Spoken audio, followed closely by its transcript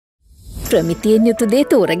ප්‍රමිතියෙන් යුතු දේ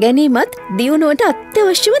තෝර ගැනීමත් දියුණුවට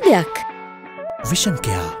අත්‍යවශ්‍යම දෙයක්. විෂන්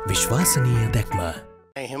කෙයා විශ්වාසනීය දැක්ම.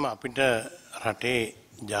 එහෙම අපිට රටේ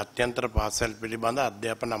ජාත්‍යන්තර පාසල් පිළිබඳ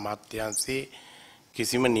අධ්‍යාපන අමාත්‍යාංශයේ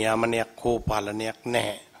කිසිම නියාමනයක් හෝ පාලනයක්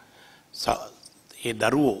නැහැ. ඒ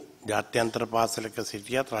දරුවෝ ජාත්‍යන්තර පාසලක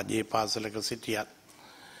සිටියත් රජයේ පාසලක සිටියත්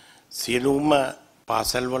සියලුම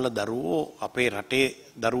පාසල්වල දරුවෝ අපේ රටේ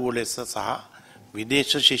දරුවෝ ලෙස සහ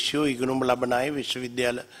විදේශ ශිෂ්‍යයෝ ඉගෙනුම ලබන අය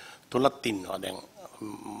විශ්වවිද්‍යාල තුලත් ඉන්නවා. දැන්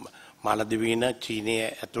මාලදිවයින චීනයේ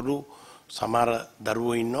ඇතුළු සමහර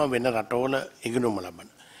දරුවෝ ඉන්නවා වෙන රටවල ඉගෙනුම ලබන.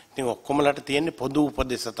 ඉතින් ඔක්කොමලට තියෙන්නේ පොදු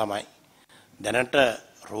උපදෙස් තමයි. දැනට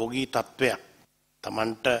රෝගී තත්වයක්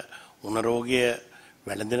Tamanට උණ රෝගය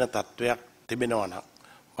වැළඳෙන තත්වයක් තිබෙනවා නම්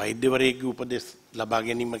වෛද්‍යවරයෙකුගේ උපදෙස් ලබා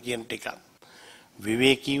ගැනීම කියන ටික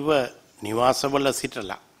විවේකීව නිවාසවල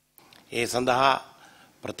සිටලා ඒ සඳහා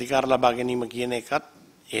ප්‍රතිකාර ලබා ගැනීම කියන එකත්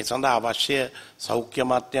ඒ සඳහා අවශ්‍ය සෞඛ්‍ය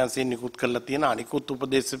අමාත්‍යාංශයෙන් නිකුත් කරලා තියෙන අනිකුත්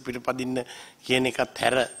උපදේශ පිළිපදින්න කියන එකත්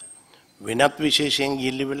හැර වෙනත් විශේෂයෙන්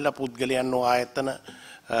ගිහිල්ලා පුද්ගලයන් හෝ ආයතන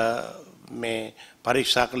මේ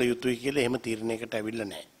පරීක්ෂා කළ යුතුයි කියලා එහෙම තීරණයකට ඇවිල්ලා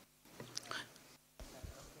නැහැ.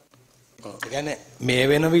 කියන්නේ මේ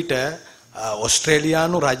වෙන විට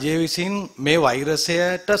ඕස්ට්‍රේලියානු රජය විසින් මේ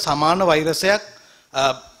වෛරසයට සමාන වෛරසයක්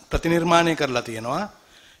ප්‍රතිනිර්මාණය කරලා තියෙනවා.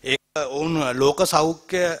 ඒක වුන් ලෝක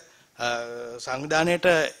සෞඛ්‍ය සංවිධානයට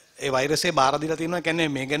ඒ වෛරසය බාර දීලා තියෙනවා. කියන්නේ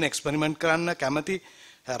මේ ගැන එක්ස්පෙරිමන්ට් කරන්න කැමති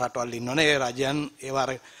රටවල් ඉන්නවනේ. ඒ රජයන් ඒවා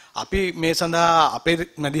අපි මේ සඳහා අපේ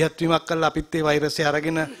මැදිහත් වීමක් කළා අපිත් ඒ වෛරසය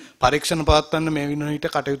අරගෙන පරීක්ෂණ පවත්වන්න මේ විනෝඩට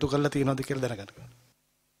කටයුතු කරලා තියෙනවද කියලා දැනගන්න.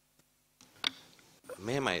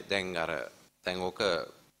 මෙහෙමයි දැන් ඕක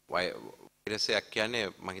වෛරසයක් කියන්නේ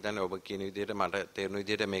මම හිතන්නේ ඔබ කියන විදිහට මට තේරුණු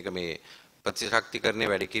විදිහට මේක මේ ප්‍රතිශක්තිකරණය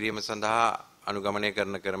වැඩි කිරීම සඳහා අනුගමනය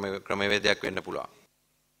කරන ක්‍රමවේදයක් වෙන්න පුළුවන්.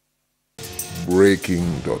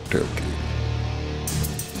 Breaking.lk